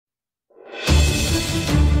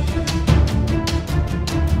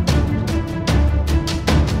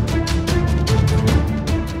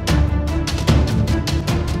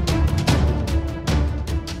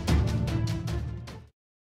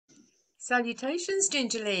Salutations,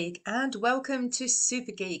 Ginger League, and welcome to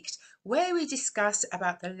Super Geeked, where we discuss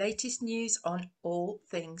about the latest news on all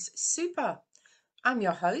things super. I'm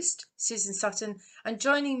your host, Susan Sutton, and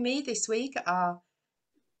joining me this week are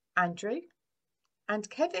Andrew and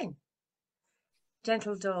Kevin.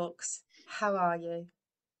 Gentle dorks, how are you?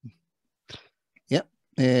 Yep,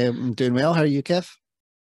 I'm doing well. How are you, Kev?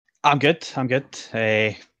 I'm good.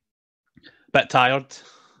 Bit tired.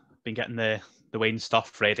 Been getting the Wayne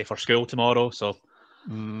stuff ready for school tomorrow, so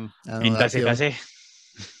been busy.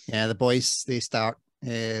 Yeah, the boys, they start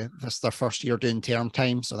this their first year doing term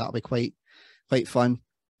time, so that'll be quite fun.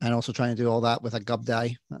 And also trying to do all that with a gubbed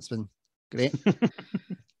eye. That's been great.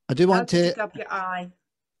 I do want How did you gub your eye?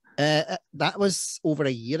 That was over a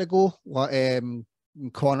year ago. What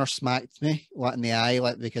Connor smacked me in the eye,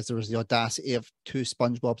 because there was the audacity of two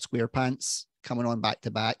SpongeBob SquarePants coming on back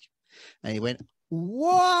to back, and he went,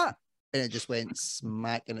 "What?" and it just went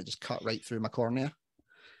smack, and it just cut right through my cornea.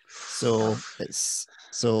 So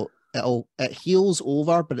it heals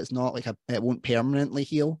over, but it's not like it won't permanently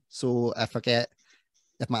heal. So if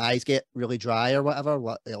my eyes get really dry or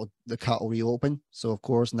whatever, the cut will reopen. So of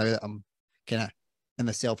course, now that I'm kind of in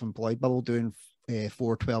the self-employed bubble doing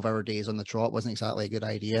 4 12-hour days on the trot, wasn't exactly a good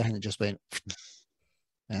idea, and it just went,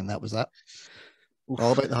 and that was that.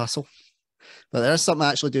 All about the hustle. But there's something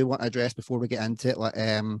I actually do want to address before we get into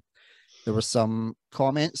it. There were some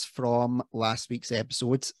comments from last week's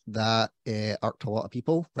episode that irked a lot of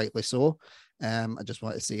people, rightly so. I just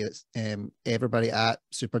want to say that everybody at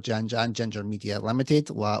Super Ginger Media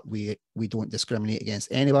Limited, we don't discriminate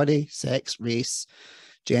against anybody, sex, race,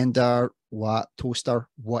 gender, toaster,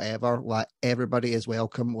 whatever. Everybody is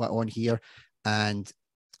welcome on here, and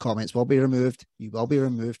comments will be removed. You will be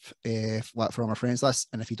removed from our friends list,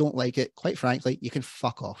 and if you don't like it, quite frankly, you can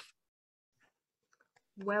fuck off.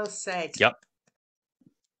 Well said. Yep.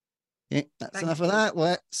 Yeah, that's enough of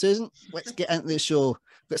that. Susan, let's get into the show.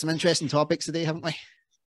 We've got some interesting topics today, haven't we?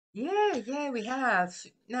 Yeah, we have.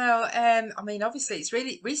 Now, obviously it's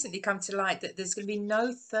really recently come to light that there's going to be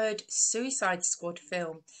no third Suicide Squad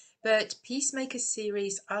film, but Peacemaker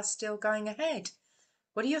series are still going ahead.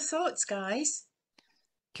 What are your thoughts, guys?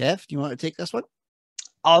 Kev, do you want to take this one?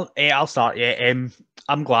 I'll start. Yeah,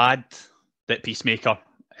 I'm glad that Peacemaker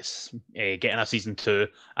is getting a season 2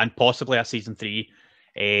 and possibly a season 3.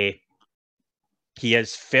 He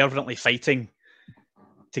is fervently fighting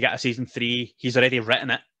to get a season 3. He's already written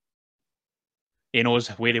it. He knows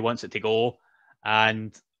where he wants it to go,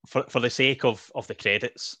 and for the sake of the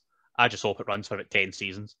credits, I just hope it runs for about 10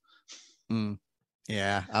 seasons.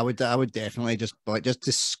 Yeah, I would definitely just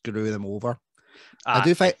to screw them over.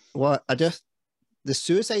 The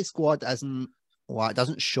Suicide Squad it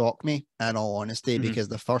doesn't shock me in all honesty, because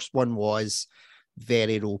the first one was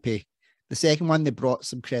very ropey. The second one, they brought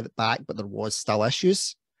some credit back, but there was still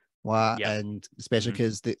issues. And especially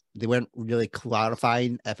because they weren't really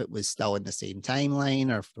clarifying if it was still in the same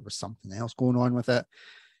timeline or if there was something else going on with it.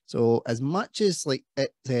 So as much as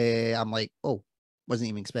I'm like, oh, wasn't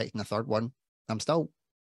even expecting a third one.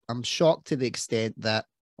 I'm shocked to the extent that,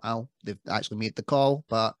 well, they've actually made the call,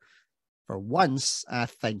 but for once, I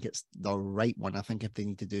think it's the right one. I think if they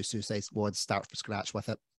need to do Suicide Squad, start from scratch with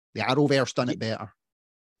it. The Arrowverse done it better.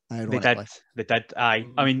 They did. I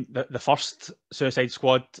mean, the first Suicide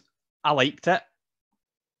Squad, I liked it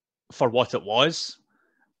for what it was.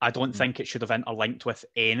 I don't think it should have interlinked with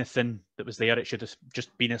anything that was there. It should have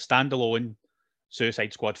just been a standalone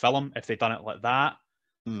Suicide Squad film. If they'd done it like that,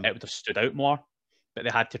 it would have stood out more. But they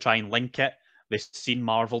had to try and link it. They've seen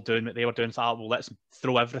Marvel doing what they were doing, so well, let's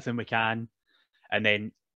throw everything we can. And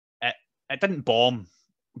then it didn't bomb,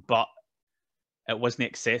 but it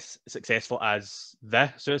wasn't successful as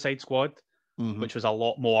the Suicide Squad, which was a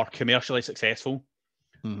lot more commercially successful.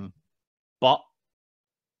 But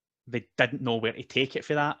they didn't know where to take it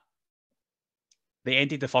for that. They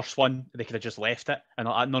ended the first one, they could have just left it. And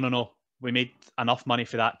they're like, no, we made enough money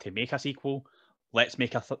for that to make a sequel. Let's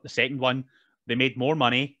make the second one. They made more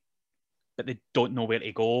money, but they don't know where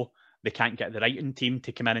to go. They can't get the writing team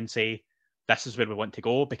to come in and say, this is where we want to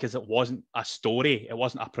go, because it wasn't a story. It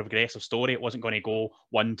wasn't a progressive story. It wasn't going to go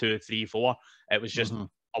 1, 2, 3, 4. It was just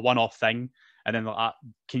a one-off thing. And then they're like,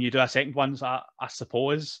 can you do a second one? So I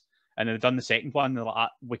suppose. And then they've done the second one. They're like,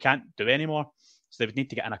 we can't do it anymore. So they would need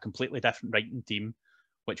to get in a completely different writing team,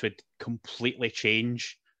 which would completely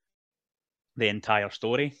change the entire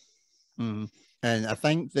story. And I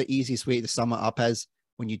think the easiest way to sum it up is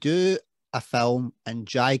when you do a film and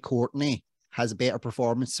Jai Courtney has a better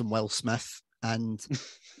performance than Will Smith, and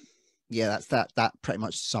yeah, that pretty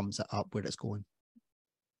much sums it up where it's going.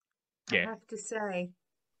 I have to say,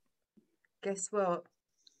 guess what?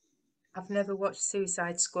 I've never watched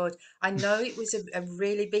Suicide Squad. I know it was a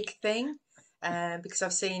really big thing because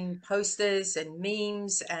I've seen posters and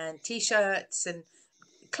memes and T-shirts and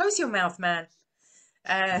close your mouth, man.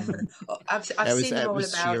 I've seen them It all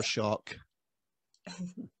was sheer about. shock.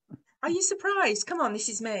 Are you surprised? Come on, this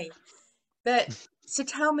is me. But so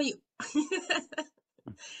tell me,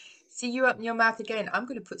 see you open your mouth again. I'm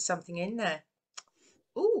going to put something in there.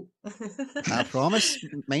 Ooh. I promise.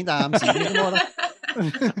 Mind I'm seeing you tomorrow.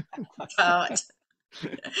 Tart.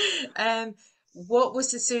 um, what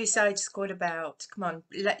was the Suicide Squad about? Come on,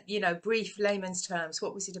 brief layman's terms.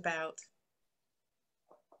 What was it about?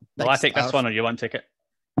 Well, I take this one, or you want to take it?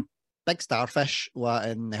 Big starfish,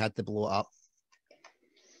 and they had to blow it up.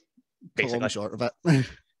 Basically, long short of it.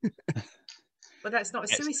 Well, that's not a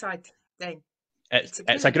suicide thing. It's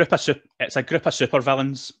a group of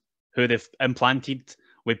supervillains who they've implanted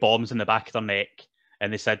with bombs in the back of their neck,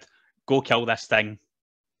 and they said, "Go kill this thing,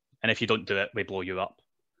 and if you don't do it, we blow you up."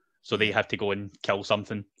 So they have to go and kill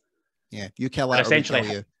something. Yeah, you kill it, or we kill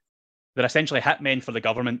you. They're essentially hitmen for the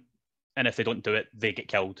government, and if they don't do it, they get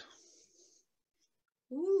killed.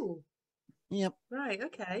 Ooh. Yep. Right.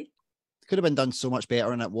 Okay. Could have been done so much better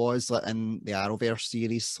than it was, like in the Arrowverse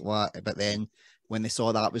series. But then when they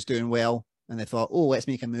saw that was doing well, and they thought, "Oh, let's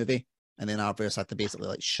make a movie," and then Arrowverse had to basically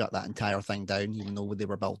like shut that entire thing down, even though they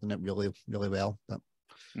were building it really, really well. But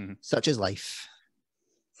such is life.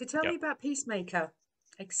 So tell me about Peacemaker.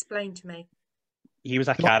 Explain to me. He was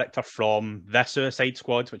a character from the Suicide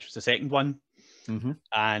Squad, which was the second one,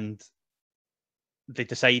 and they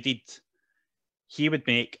decided he would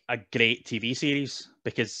make a great TV series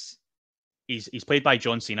because he's played by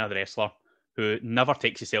John Cena, the wrestler, who never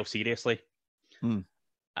takes himself seriously.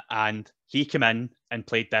 And he came in and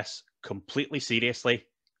played this completely seriously,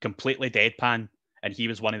 completely deadpan, and he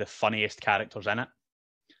was one of the funniest characters in it.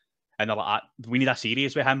 And they're like, we need a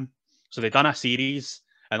series with him. So they done a series,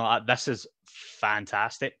 and they're like, this is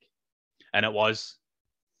fantastic. And it was.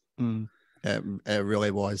 It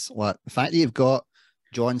really was. What the fact that you've got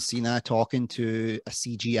John Cena talking to a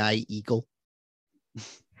CGI eagle.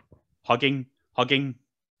 Hugging.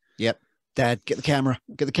 Yep. Dad, get the camera.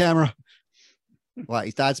 Well,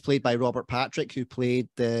 his dad's played by Robert Patrick, who played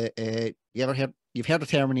the. You've heard of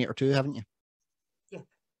Terminator 2, haven't you? Yeah.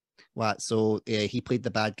 What? So he played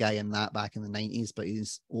the bad guy in that back in the 90s, but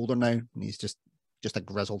he's older now, and he's just a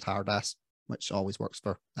grizzled hard ass, which always works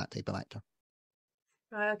for that type of actor.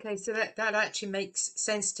 Right, okay, so that actually makes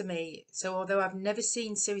sense to me. So although I've never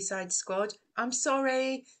seen Suicide Squad, I'm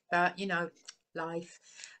sorry, but life.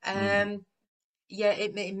 Yeah,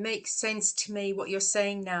 it makes sense to me what you're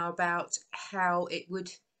saying now about how it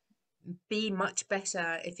would be much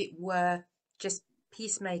better if it were just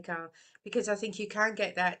Peacemaker, because I think you can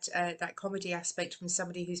get that comedy aspect from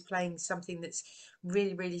somebody who's playing something that's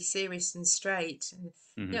really, really serious and straight.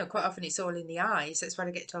 And quite often it's all in the eyes. That's what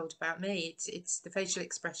I get told about me. It's the facial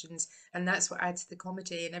expressions, and that's what adds the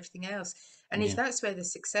comedy and everything else. And if that's where the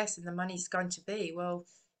success and the money's going to be, well,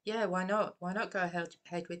 yeah, why not? Why not go ahead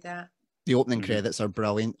with that? The opening credits are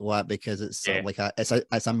brilliant, because it's like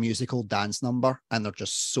it's a musical dance number, and they're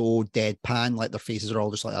just so deadpan, like their faces are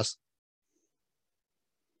all just like this.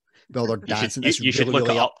 Well, they're dancing. It's really,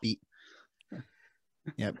 really upbeat.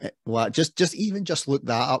 Yeah, just look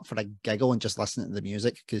that up for a giggle and just listen to the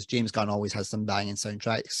music, because James Gunn always has some banging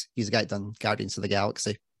soundtracks. He's the guy that done Guardians of the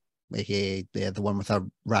Galaxy, like the one with a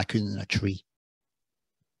raccoon in a tree.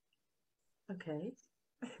 Okay.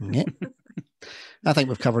 Yeah. I think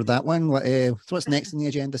we've covered that one. So what's next in the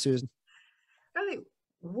agenda, Susan? Right.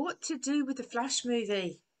 What to do with the Flash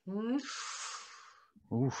movie? Oof.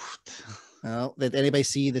 Well, did anybody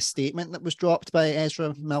see the statement that was dropped by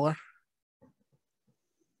Ezra Miller?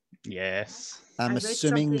 Yes. I read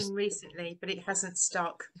something recently, but it hasn't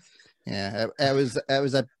stuck. Yeah,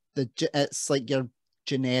 it's like your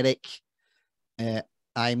generic,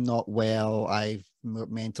 I'm not well, I've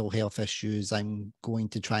mental health issues, I'm going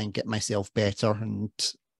to try and get myself better, and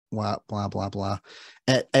blah blah blah blah.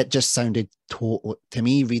 It just sounded total to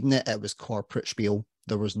me. Reading it, it was corporate spiel.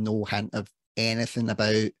 There was no hint of anything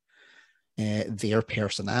about their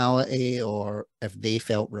personality or if they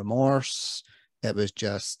felt remorse. It was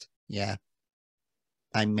just,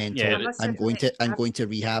 I'm mental. Yeah, I'm going to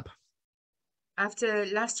rehab. After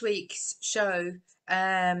last week's show,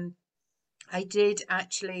 I did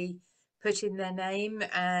actually put in their name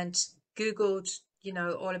and Googled,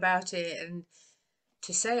 all about it. And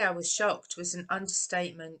to say I was shocked was an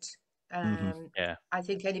understatement. I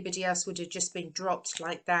think anybody else would have just been dropped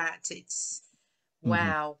like that. It's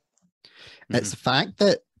wow. It's the fact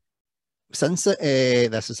that since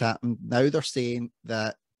this has happened, now they're saying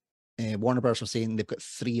that Warner Bros. Were saying they've got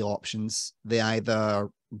three options. They either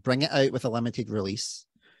bring it out with a limited release,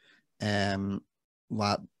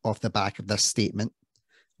 off the back of this statement,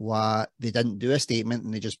 they didn't do a statement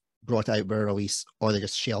and they just brought it out with a release, or they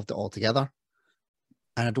just shelved it altogether.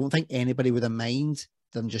 And I don't think anybody would have mind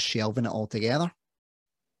them just shelving it altogether.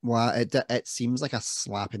 It seems like a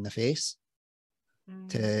slap in the face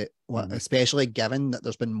especially given that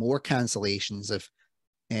there's been more cancellations of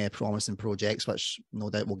promising projects, which no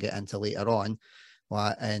doubt we'll get into later on.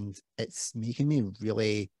 And it's making me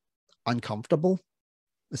really uncomfortable,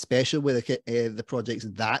 especially with the projects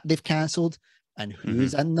that they've cancelled and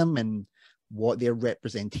who's in them and what their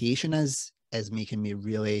representation is making me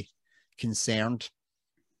really concerned.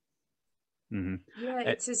 Yeah,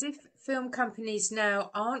 it's as if film companies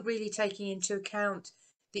now aren't really taking into account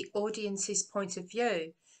the audience's point of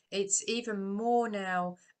view. It's even more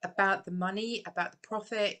now about the money, about the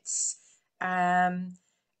profits. Perhaps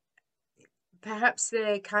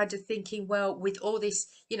they're kind of thinking, well, with all this,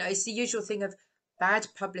 it's the usual thing of bad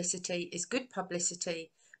publicity is good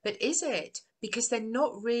publicity. But is it? Because they're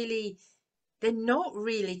not really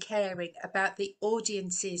caring about the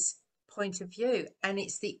audience's point of view, and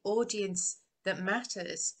it's the audience that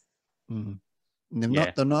matters.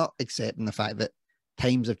 They're not accepting the fact that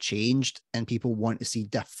times have changed and people want to see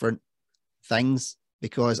different things,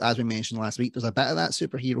 because as we mentioned last week, there's a bit of that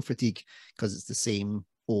superhero fatigue because it's the same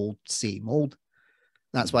old.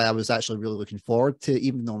 That's why I was actually really looking forward to,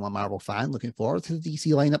 even though I'm a Marvel fan, looking forward to the DC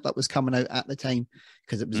lineup that was coming out at the time,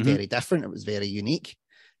 because it was very different, it was very unique.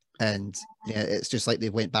 And it's just like they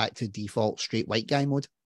went back to default straight white guy mode,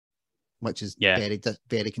 which is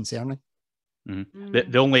very concerning.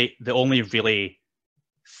 The only really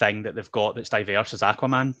thing that they've got that's diverse is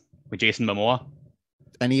Aquaman with Jason Momoa,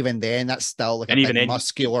 and even then, that's still like a big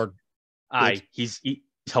muscular. He's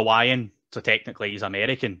Hawaiian, so technically he's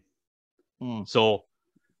American. So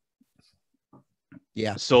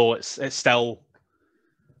so it's still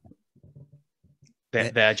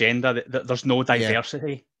the agenda. There's no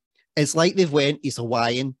diversity. It's like they've went, he's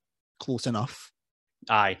Hawaiian, close enough.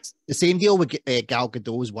 The same deal with Gal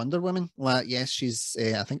Gadot's Wonder Woman. Yes, she's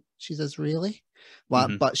I think she's Israeli.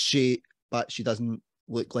 But she doesn't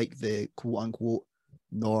look like the quote unquote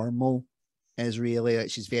normal Israeli. Like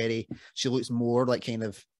she looks more like kind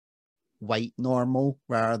of white normal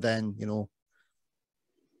rather than,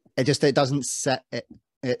 it doesn't sit.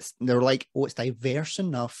 They're like, oh, it's diverse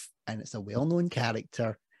enough and it's a well-known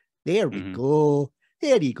character. There we go.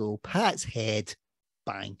 There you go. Pat's head.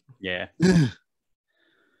 Bang. Yeah.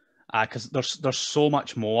 Because there's so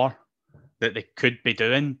much more that they could be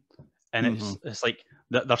doing, and it's like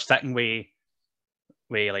they're sticking with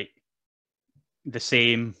like the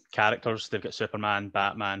same characters. They've got Superman,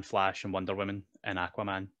 Batman, Flash, and Wonder Woman, and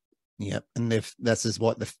Aquaman. Yep, and this is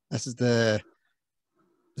the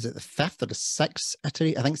is it the fifth or the sixth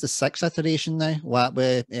iteration? I think it's the sixth iteration now.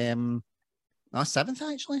 Seventh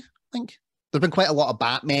actually. I think there's been quite a lot of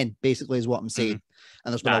Batman, basically, is what I'm saying,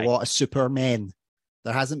 and there's been a lot of Supermen.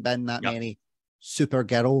 There hasn't been that many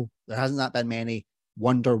Supergirl. There hasn't been many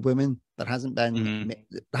Wonder Woman. There hasn't been.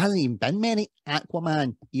 There hasn't even been many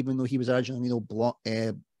Aquaman, even though he was originally, blonde.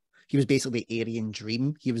 He was basically Aryan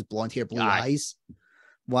Dream. He was blonde hair, blue eyes.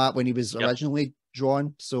 When he was originally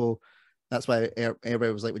drawn, so that's why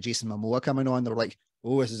everybody was like, with Jason Momoa coming on, they were like,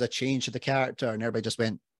 "Oh, this is a change to the character," and everybody just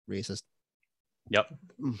went racist. Yep.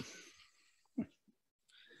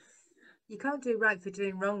 You can't do right for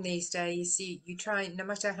doing wrong these days. You try, no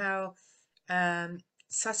matter how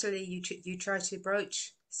subtly you try to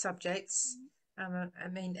broach subjects. I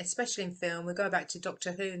mean, especially in film, we go back to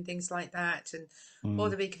Doctor Who and things like that, and all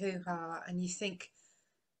the big hoo-ha, and you think,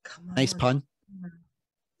 come on. Nice pun.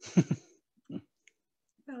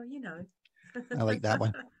 Well, I like that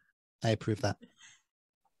one. I approve that.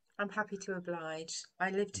 I'm happy to oblige.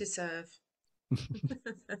 I live to serve.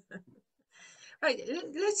 Right,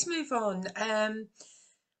 let's move on.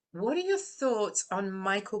 What are your thoughts on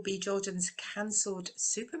Michael B. Jordan's cancelled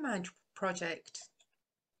Superman project?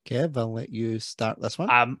 Kev, I'll let you start this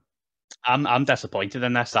one. I'm disappointed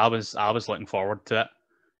in this. I was looking forward to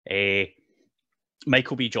it.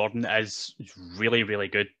 Michael B. Jordan is really, really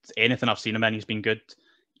good. Anything I've seen him in, he's been good.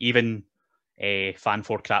 Even Fan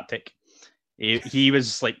for Craptic. He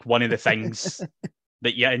was like one of the things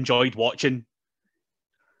that you enjoyed watching,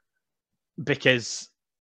 because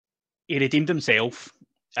he redeemed himself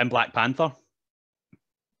in Black Panther.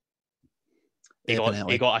 He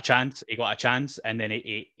got a chance, and then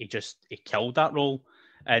he killed that role.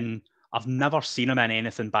 And I've never seen him in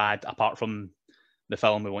anything bad apart from the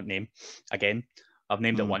film we won't name again. I've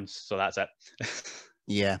named it once, so that's it.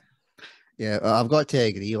 Yeah, I've got to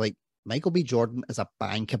agree. Like, Michael B. Jordan is a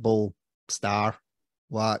bankable star.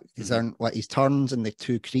 His turns in the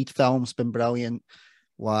 2 Creed films been brilliant.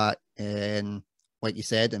 And like you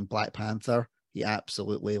said, in Black Panther, he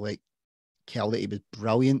absolutely like killed it. He was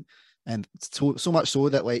brilliant, and so much so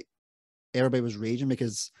that like everybody was raging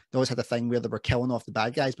because they always had a thing where they were killing off the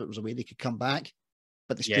bad guys, but there was a way they could come back.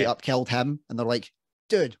 But they straight up killed him, and they're like,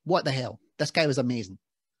 "Dude, what the hell? This guy was amazing."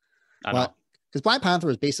 Because Black Panther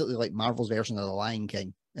was basically like Marvel's version of the Lion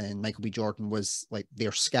King, and Michael B. Jordan was like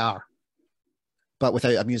their Scar, but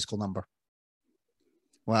without a musical number.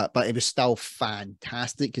 But it was still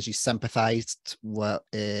fantastic because you sympathized with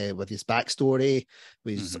his backstory,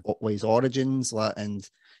 with his origins, and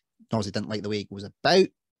obviously didn't like the way he goes about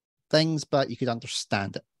things, but you could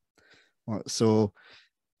understand it. So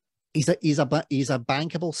he's a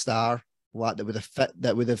bankable star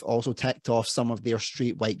that would have also ticked off some of their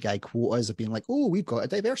straight white guy quotas of being like, oh, we've got a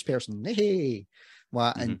diverse person, hey.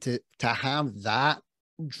 And to have that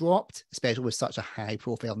dropped, especially with such a high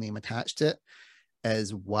profile name attached to it,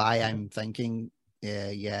 is why I'm thinking,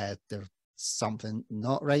 there's something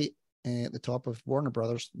not right at the top of Warner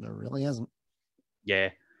Brothers. There really isn't. Yeah,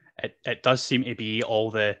 it does seem to be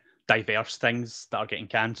all the diverse things that are getting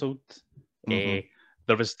cancelled. There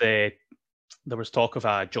was talk of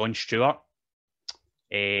a Jon Stewart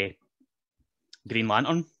Green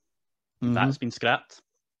Lantern. That's been scrapped.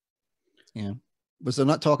 Yeah. Was there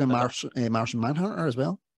not talking Martian Manhunter as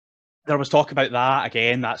well? There was talk about that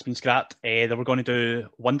again. That's been scrapped. They were going to do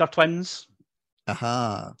Wonder Twins.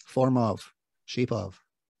 Form of, shape of.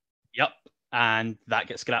 Yep, and that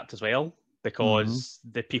gets scrapped as well because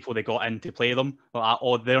the people they got in to play them were like,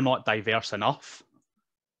 oh, they're not diverse enough.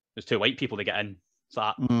 There's 2 white people to get in.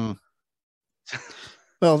 So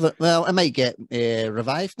well, it might get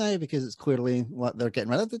revived now because it's clearly what they're getting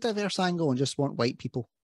rid of the diverse angle and just want white people.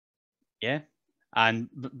 Yeah, and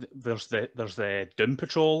there's the Doom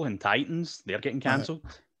Patrol and Titans. They're getting cancelled.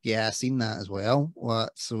 Yeah, I've seen that as well.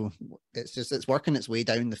 So it's working its way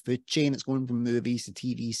down the food chain. It's going from movies to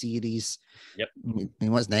TV series. Yep.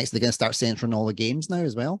 And what's next? They're going to start censoring all the games now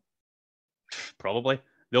as well. Probably.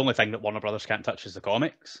 The only thing that Warner Brothers can't touch is the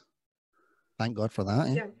comics. Thank God for that.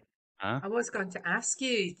 Yeah. I was going to ask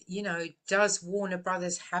you, does Warner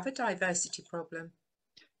Brothers have a diversity problem?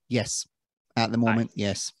 Yes. At the moment,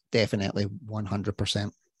 yes, definitely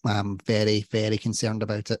 100%. I'm very, very concerned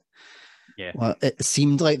about it. Yeah. Well, it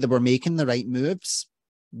seemed like they were making the right moves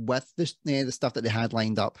with the stuff that they had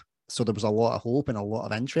lined up. So there was a lot of hope and a lot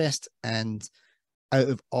of interest. And out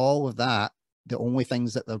of all of that, the only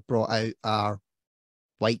things that they've brought out are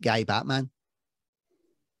white guy Batman.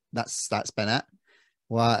 That's been it.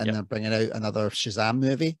 And they're bringing out another Shazam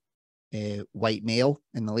movie, white male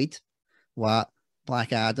in the lead.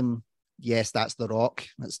 Black Adam, yes, that's The Rock,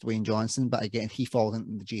 that's Dwayne Johnson, but again, he falls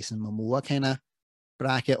into the Jason Momoa kind of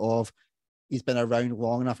bracket of he's been around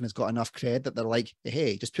long enough and has got enough cred that they're like,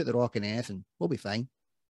 hey, just put The Rock in anything, we'll be fine.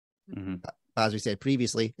 But as we said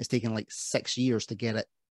previously, it's taken like 6 years to get it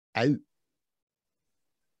out.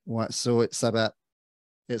 So it's a bit,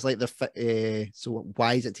 it's like so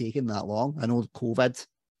why is it taking that long? I know COVID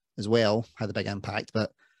as well had a big impact,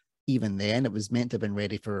 but even then it was meant to have been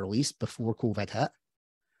ready for release before COVID hit.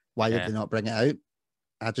 Why did they not bring it out?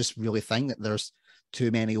 I just really think that there's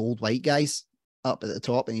too many old white guys up at the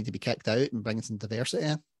top that need to be kicked out and bring some diversity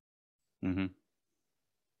in.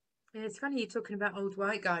 Yeah, it's funny you're talking about old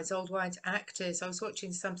white guys, old white actors. I was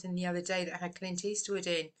watching something the other day that had Clint Eastwood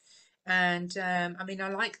in, and I mean, I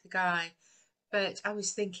like the guy, but I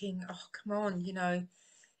was thinking, oh, come on,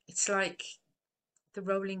 it's like the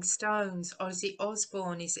Rolling Stones. Ozzy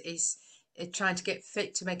Osbourne is trying to get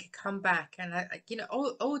fit to make a comeback, and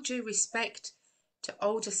all due respect to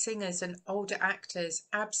older singers and older actors,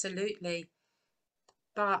 absolutely,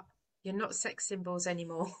 but you're not sex symbols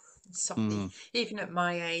anymore. Sorry, even at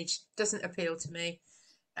my age, doesn't appeal to me.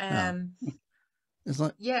 It's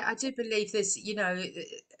like, yeah, I do believe there's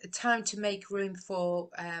a time to make room for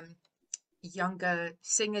younger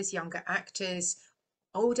singers, younger actors.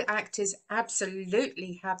 Older actors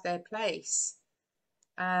absolutely have their place,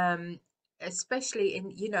 especially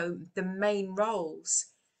in the main roles.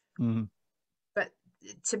 But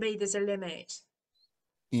to me, there's a limit.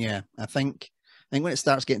 Yeah, I think when it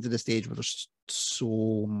starts getting to the stage where there's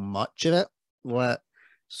so much of it, where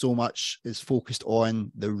so much is focused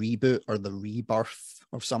on the reboot or the rebirth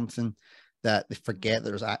of something, that they forget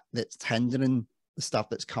that's hindering the stuff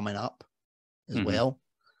that's coming up as well.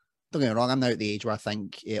 Don't get me wrong, I'm now at the age where I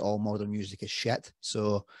think all modern music is shit.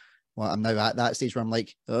 So I'm now at that stage where I'm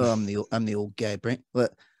like, oh, I'm the old guy. Bring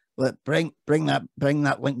that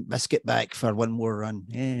Limp Biscuit back for one more run.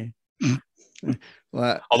 Yeah.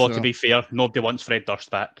 Although, to be fair, nobody wants Fred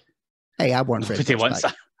Durst back. Hey, I want Fred Nobody Durst wants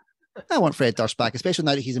back. that. I want Fred Durst back, especially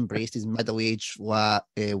now that he's embraced his middle-aged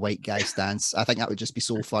white guy stance. I think that would just be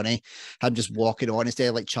so funny. Him just walking on instead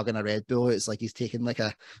of like chugging a Red Bull. It's like he's taking like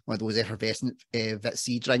one of those effervescent Vit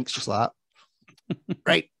C drinks, just like that.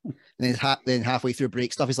 Right. And then halfway through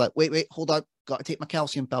break stuff, he's like, wait, hold on, got to take my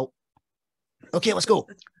calcium pill. Okay, let's go.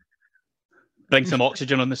 Bring some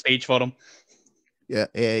oxygen on the stage for him. Yeah,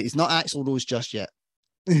 he's not Axl Rose just yet.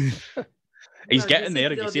 He's getting there.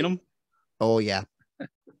 Have you seen him? Oh yeah.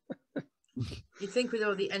 You think with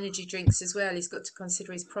all the energy drinks as well, he's got to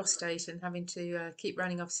consider his prostate and having to keep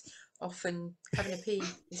running off and having a pee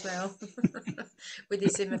as well with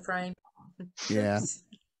his Zimmer frame. Yeah.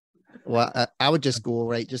 Well, I would just go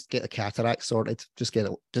right. Just get the cataract sorted. Just get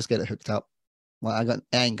it hooked up. Well,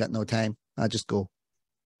 I ain't got no time. I just go.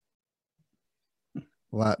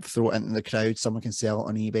 Well, throw it into the crowd. Someone can sell it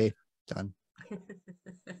on eBay. Done.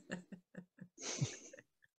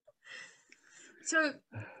 So,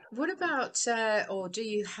 what about, or do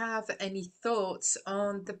you have any thoughts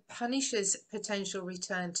on the Punisher's potential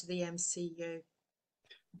return to the MCU?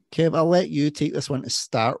 Kev, I'll let you take this one to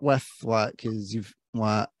start with, because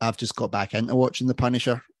I've just got back into watching The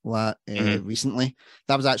Punisher recently.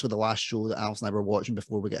 That was actually the last show that Alice and I were watching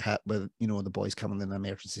before we get hit with, the boys coming in the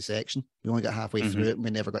emergency section. We only got halfway through it and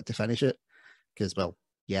we never got to finish it because, well,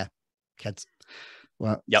 yeah, kids.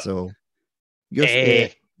 Well, yep. So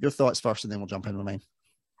your thoughts first, and then we'll jump in with mine.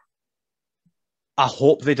 I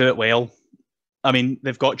hope they do it well. I mean,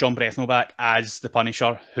 they've got John Brethnell back as the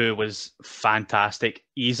Punisher, who was fantastic.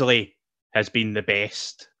 Easily has been the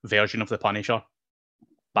best version of the Punisher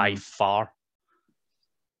by far.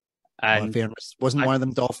 And in fairness, wasn't one of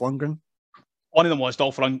them Dolph Lundgren? One of them was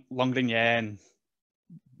Dolph Lundgren, yeah.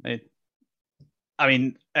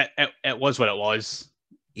 And it was what it was.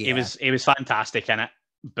 Yeah. He was fantastic in it,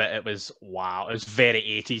 but it was wow. It was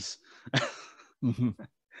very 80s.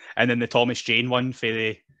 And then the Thomas Jane one for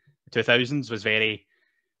the 2000s was very,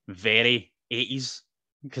 very 80s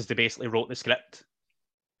because they basically wrote the script.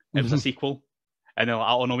 It was a sequel, and they're like,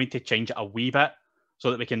 "Oh no, we need to change it a wee bit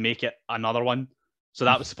so that we can make it another one." So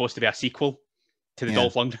that was supposed to be a sequel to the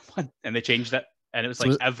Dolph Lundgren one, and they changed it, and it was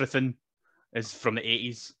like everything is from the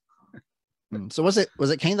 80s. So was it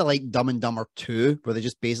kind of like Dumb and Dumber 2, where they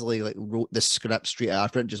just basically like wrote the script straight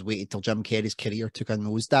after it and just waited till Jim Carrey's career took a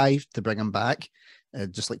nosedive to bring him back,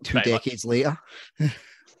 just like two decades later?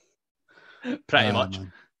 Pretty much.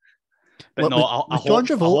 Man. But no, was John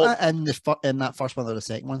Travolta in that first one or the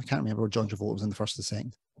second one? I can't remember. John Travolta was in the first or the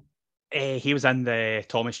second. He was in the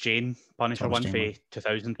Thomas Jane Punisher one for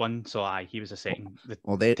 2001, so he was the second.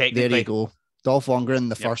 Well, there you go. Dolph Lundgren,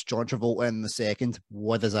 the first, John Travolta in the second.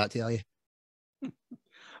 What does that tell you?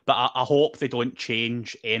 But I hope they don't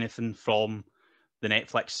change anything from the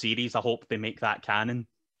Netflix series. I hope they make that canon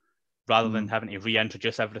rather than having to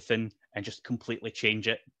reintroduce everything and just completely change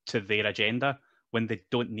it to their agenda when they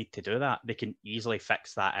don't need to do that. They can easily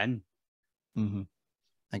fix that in.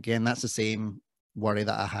 Again, that's the same worry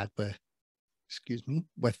that I had with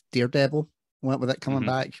Daredevil, with it coming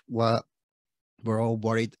back. What we're all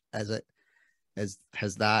worried has that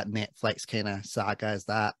Netflix kind of saga, is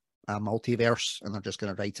that a multiverse and they're just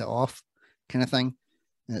going to write it off kind of thing.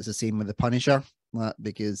 And it's the same with the Punisher,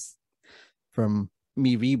 because from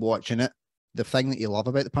me rewatching it, the thing that you love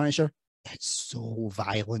about the Punisher, it's so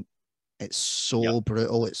violent, it's so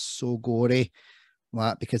brutal, it's so gory,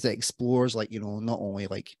 because it explores not only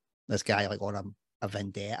like this guy on a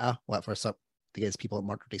vendetta against people that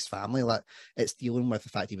murdered his family, it's dealing with the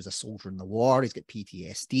fact he was a soldier in the war, he's got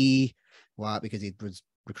PTSD, because he was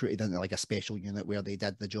recruited into like a special unit where they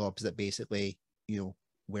did the jobs that basically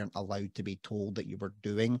weren't allowed to be told that you were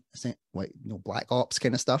doing, black ops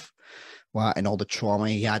kind of stuff, and all the trauma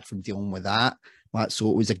he had from dealing with that.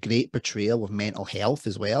 So it was a great portrayal of mental health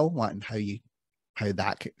as well, and how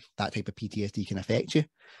that type of PTSD can affect you.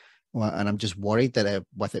 And I'm just worried that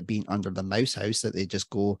with it being under the mouse house, that they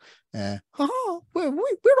just go, we're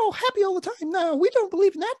all happy all the time now. We don't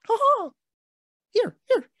believe in that. Here,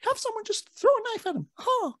 have someone just throw a knife at him.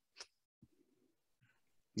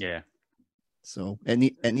 Yeah. So it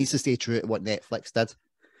needs to stay true to what Netflix did.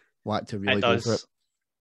 To really go for it.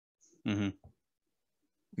 And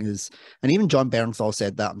even John Bernthal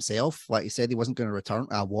said that himself. He said he wasn't going to return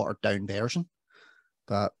a watered down version,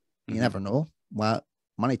 but you never know.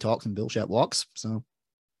 Money talks and bullshit walks. So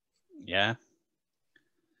yeah.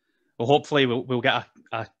 Well, hopefully we'll get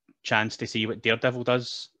a chance to see what Daredevil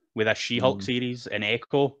does with a She-Hulk series in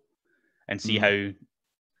Echo, and see how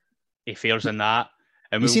he fares in that.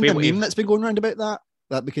 And you seen the meme that's been going around about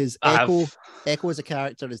that? Because Echo as a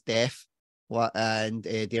character is deaf, and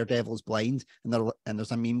Daredevil's blind, and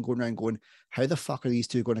there's a meme going around going, how the fuck are these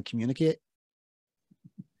two going to communicate?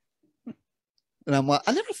 And I'm like,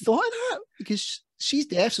 I never thought of that, because she's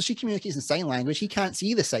deaf, so she communicates in sign language. He can't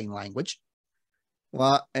see the sign language.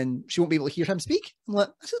 And she won't be able to hear him speak. I'm like,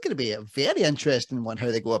 this is going to be a very interesting one, how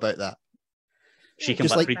they go about that. She can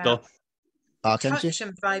Just lip like read, though. Can she? Touch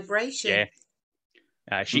and vibration.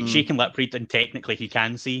 Yeah. She can lip read, and technically he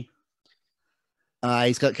can see.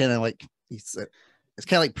 He's got kind of like, it's kind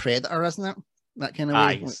of like Predator, isn't it? That kind of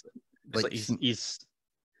way. Like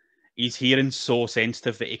he's hearing so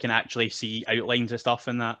sensitive that he can actually see outlines of stuff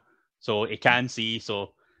in that. So he can see,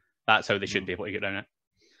 so that's how they should be able to get around it.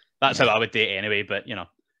 That's how I would do it anyway, but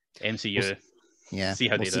MCU, see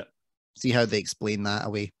how they do it. See how they explain that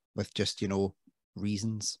away with just,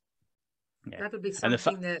 reasons. Yeah. That'll be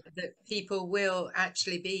something that people will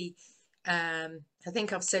actually be. I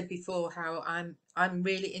think I've said before how I'm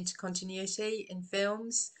really into continuity in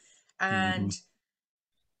films, and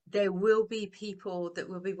there will be people that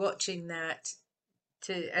will be watching that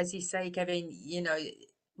to, as you say, Kevin,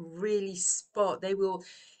 really spot.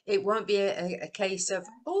 It won't be a case of,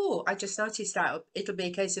 oh, I just noticed that. It'll be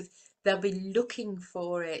a case of they'll be looking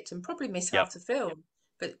for it and probably miss half the film,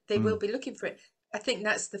 but they will be looking for it. I think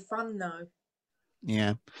that's the fun, though.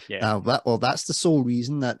 Yeah. That's the sole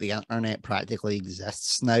reason that the internet practically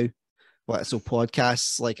exists now. So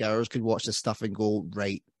podcasts like ours could watch this stuff and go,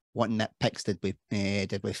 right, what nitpicks did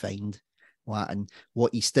we find? And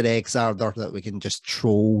what Easter eggs are there that we can just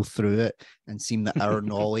troll through it and seem that our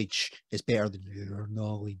knowledge is better than your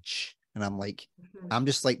knowledge. And I'm like, I'm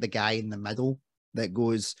just like the guy in the middle that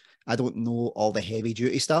goes, I don't know all the heavy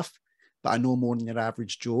duty stuff, but I know more than your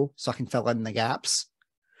average Joe, so I can fill in the gaps.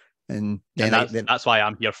 And that's why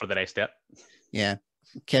I'm here for the rest of it. Yeah.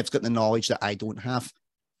 Kev's got the knowledge that I don't have.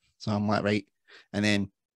 So I'm like, right. And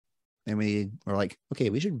then we were like, okay,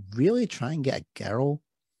 we should really try and get a girl.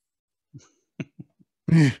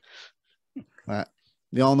 But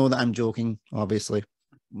we all know that I'm joking, obviously.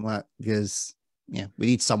 Because we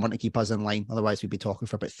need someone to keep us in line. Otherwise, we'd be talking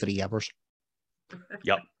for about 3 hours.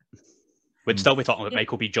 Yep. We'd still be talking about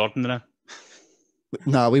Michael B. Jordan now.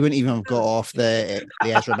 No, we wouldn't even have got off the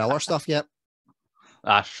Ezra Miller stuff yet.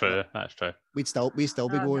 That's true. We'd still be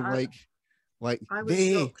going like I was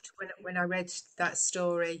shocked when I read that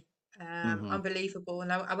story. Unbelievable.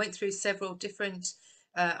 And I went through several different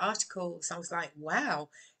articles. I was like, wow,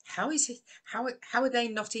 how are they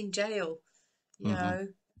not in jail?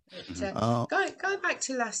 Going back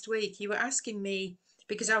to last week, you were asking me,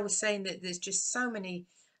 because I was saying that there's just so many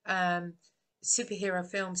superhero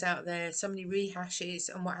films out there, so many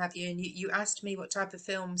rehashes and what have you, and you asked me what type of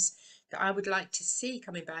films that I would like to see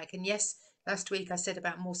coming back. And yes, last week I said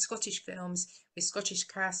about more Scottish films with Scottish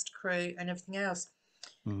cast, crew and everything else.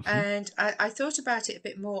 And I thought about it a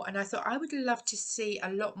bit more, and I thought I would love to see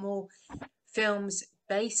a lot more films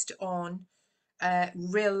based on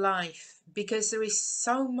real life, because there is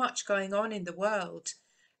so much going on in the world.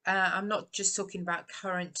 I'm not just talking about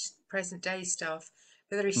current present day stuff,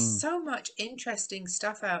 but there is so much interesting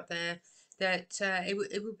stuff out there that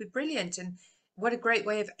it would be brilliant. And what a great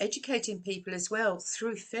way of educating people as well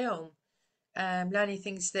through film, learning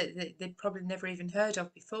things that they'd probably never even heard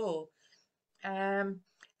of before.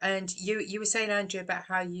 And you were saying, Andrew, about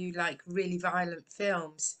how you like really violent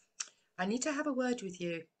films. I need to have a word with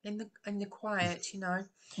you in the quiet,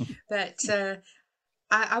 But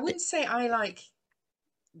I wouldn't say I like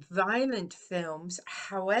violent films.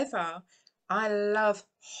 However, I love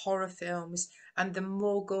horror films, and the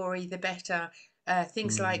more gory, the better.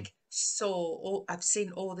 Things like Saw. I've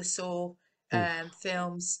seen all the Saw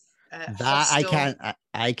films. That Hostel.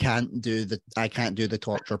 I can't do the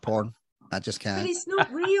torture porn. I just can't. But it's not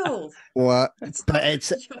real. What? It's but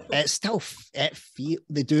not it's still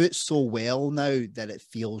they do it so well now that it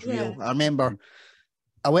feels real. I remember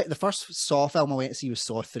the first Saw film I went to see was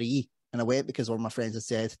Saw 3, and I went because one of my friends had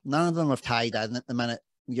said none of them have tied in at the minute.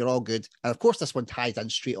 You're all good, and of course this one ties in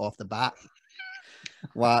straight off the bat.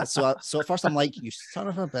 So at first I'm like, you son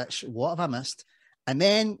of a bitch, what have I missed? And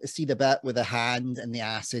then see the bit with the hand and the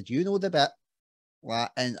acid, the bit.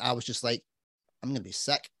 And I was just like, I'm gonna be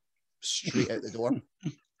sick straight out the door.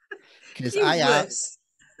 Because I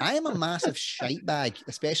am a massive shite bag,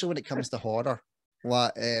 especially when it comes to horror.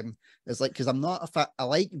 It's like, because I'm not I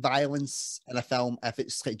like violence in a film if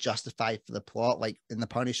it's like justified for the plot, like in the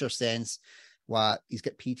Punisher sense, he's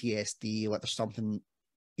got PTSD, there's something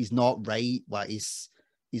he's not right, he's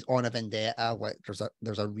on a vendetta,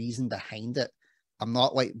 there's a reason behind it. I'm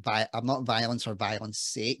not violence for violence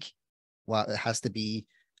sake. It has to be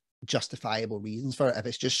justifiable reasons for it. If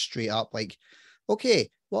it's just straight up like, okay,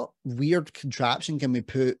 what weird contraption can we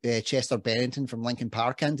put Chester Bennington from Linkin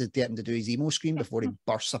Park in to get him to do his emo scream before he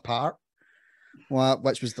bursts apart? Well,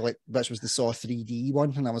 which was the Saw 3D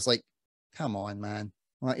one, and I was like, come on, man,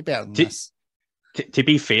 well, you better than this. To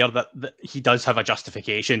be fair, that he does have a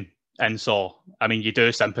justification, and so I mean, you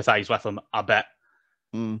do sympathise with him a bit.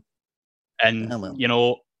 Mm. And well. you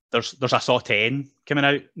know, there's a Saw 10 coming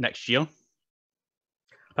out next year,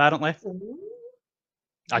 apparently. Ooh,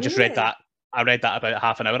 I just read that. I read that about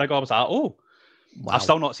half an hour ago. I was like, oh, wow. I've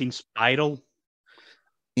still not seen Spiral.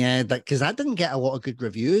 Yeah, because that didn't get a lot of good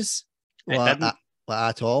reviews.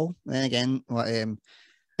 At all. Then again,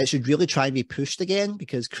 it should really try and be pushed again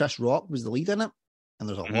because Chris Rock was the lead in it, and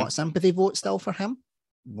there's a lot of sympathy votes still for him.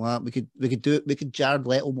 Well, we could Jared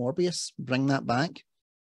Leto Morbius, bring that back.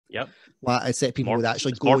 Yep. Well, I said people would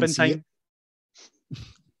actually go and see it.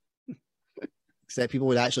 Except people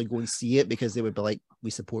would actually go and see it because they would be like,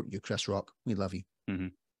 "We support you, Chris Rock. We love you." Mm-hmm.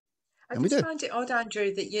 I just find it odd,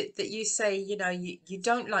 Andrew, that you say you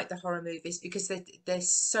don't like the horror movies because they're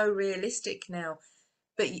so realistic now.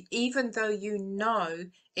 But even though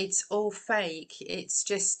it's all fake, it's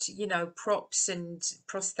just props and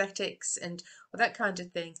prosthetics and all that kind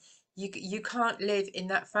of thing. You can't live in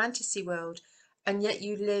that fantasy world, and yet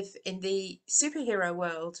you live in the superhero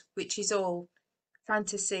world, which is all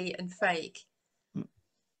fantasy and fake.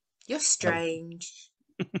 You're strange.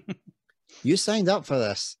 You signed up for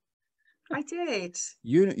this. I did.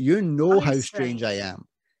 You know how strange I am.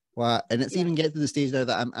 Well, and it's even getting to the stage now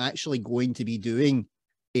that I'm actually going to be doing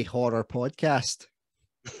a horror podcast.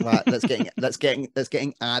 Well, that's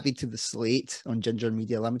getting added to the slate on Ginger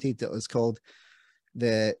Media Limited. It was called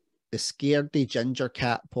the Scaredy Ginger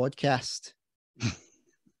Cat Podcast.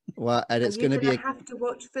 Well, and it's going to be have to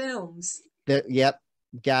watch films.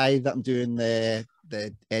 Guy that I'm doing the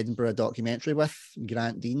Edinburgh documentary with,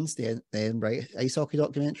 Grant Deans, the Edinburgh ice hockey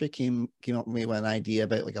documentary, came up with me with an idea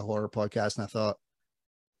about like a horror podcast, and I thought,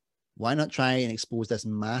 why not try and expose this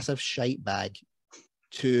massive shite bag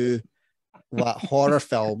to horror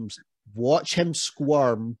films, watch him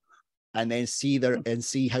squirm, and then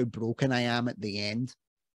see how broken I am at the end.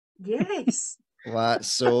 Yes.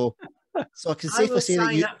 So I can safely say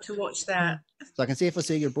that you up to watch that. So I can safely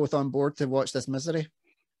say you're both on board to watch this misery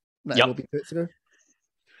that will be put through.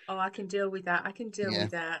 Oh, I can deal with that.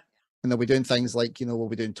 With that. And they'll be doing things like, we'll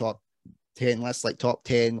be doing top 10 lists, like top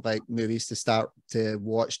 10 like movies to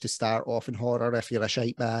watch to start off in horror if you're a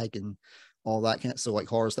shite bag and all that kind of, so like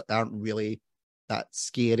horrors that aren't really that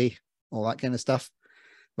scary, all that kind of stuff.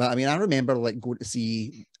 But I mean, I remember like going to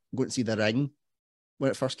see The Ring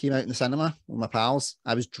when it first came out in the cinema with my pals.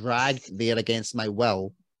 I was dragged there against my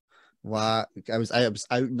will. I was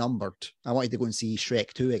outnumbered. I wanted to go and see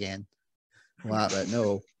Shrek 2 again. But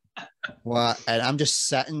no. And I'm just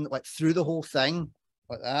sitting like through the whole thing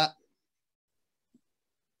like that.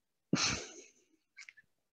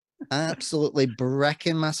 Absolutely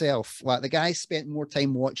bricking myself. Like the guy spent more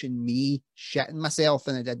time watching me shitting myself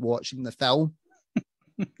than I did watching the film.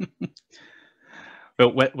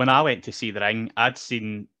 Well, when I went to see The Ring, I'd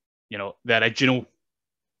seen, the original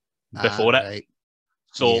before it.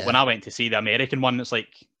 So when I went to see the American one, it's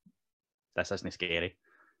like, this isn't scary.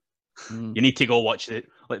 You need to go watch it.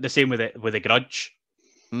 Like the same with The Grudge.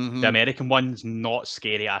 The American one's not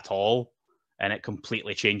scary at all, and it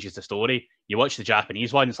completely changes the story. You watch the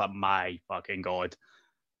Japanese one, it's like, my fucking God.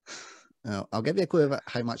 I'll give you a clue about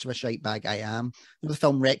how much of a shite bag I am. The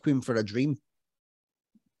film Requiem for a Dream.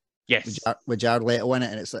 Yes. With Jared Leto in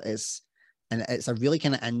it, and it's a really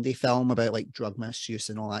kind of indie film about like drug misuse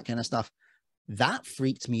and all that kind of stuff. That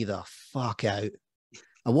freaked me the fuck out.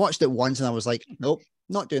 I watched it once and I was like, nope,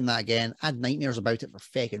 not doing that again. I had nightmares about it for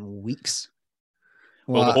fucking weeks.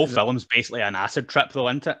 Well, the whole film's basically an acid trip though,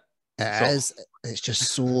 isn't it? It is. It's just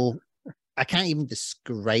so... I can't even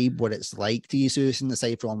describe what it's like to you, Susan,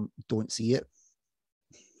 aside from don't see it.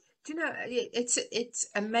 Do you know, it's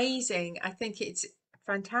amazing. I think it's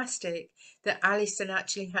fantastic that Alison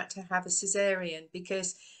actually had to have a cesarean,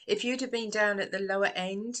 because if you'd have been down at the lower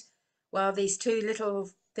end while these two little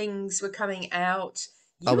things were coming out,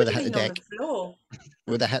 you would have been on the floor.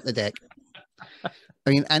 Would have hit the deck. I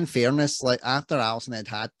mean, in fairness, like after Alison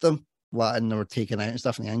had them, and they were taken out and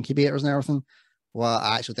stuff in the incubators and everything,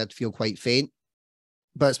 I actually did feel quite faint.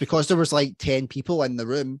 But it's because there was like 10 people in the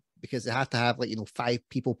room, because they have to have 5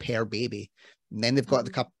 people per baby. And then they've got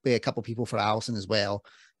a couple people for Alison as well,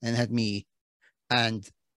 and had me. And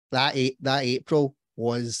that April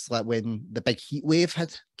was like when the big heat wave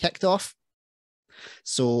had kicked off.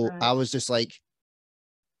 So I was just like,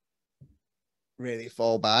 ready to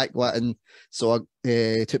fall back. And so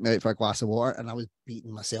I took me out for a glass of water, and I was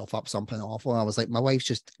beating myself up something awful. I was like, my wife's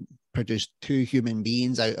just produced 2 human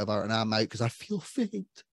beings out of her, and I'm out because I feel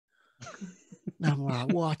faint. And I'm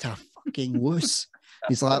like, what a fucking wuss.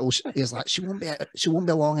 He's like, she won't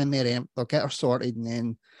be long in there. They'll get her sorted, and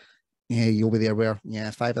then you'll be there. Where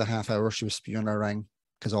 5.5 hours she was spewing her ring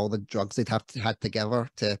because all the drugs they'd had to give her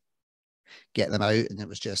to get them out, and it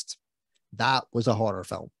was just, that was a horror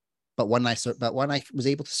film. But when I was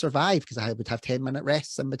able to survive, because I would have 10-minute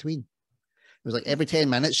rests in between. It was like every 10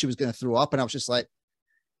 minutes she was going to throw up, and I was just like,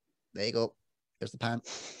 there you go, there's the pant,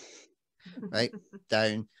 right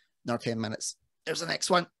down, another 10 minutes, there's the next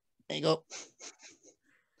one, there you go.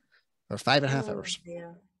 For 5.5 hours.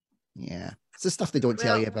 Yeah, it's the stuff they don't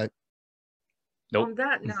tell you about. Nope. On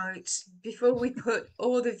that note, before we put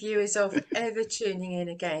all the viewers off ever tuning in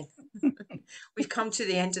again, we've come to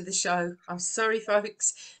the end of the show. I'm sorry,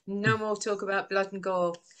 folks. No more talk about blood and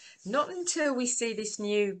gore. Not until we see this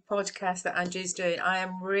new podcast that Andrew's doing. I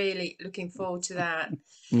am really looking forward to that.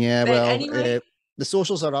 Yeah, But well, anyway, the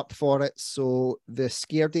socials are up for it. So the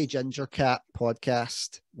Scaredy Ginger Cat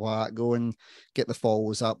podcast, go and get the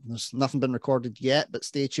follows up. There's nothing been recorded yet, but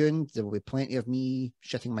stay tuned. There will be plenty of me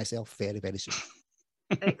shitting myself very, very soon.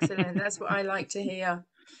 Excellent. That's what I like to hear.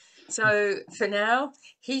 So for now,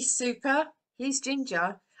 he's Super, he's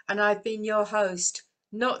Ginger, and I've been your host,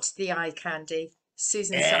 not the eye candy,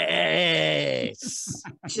 Susan Sutton. Yes.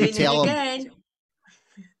 Tune in again.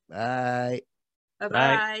 Bye.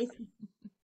 Bye-bye.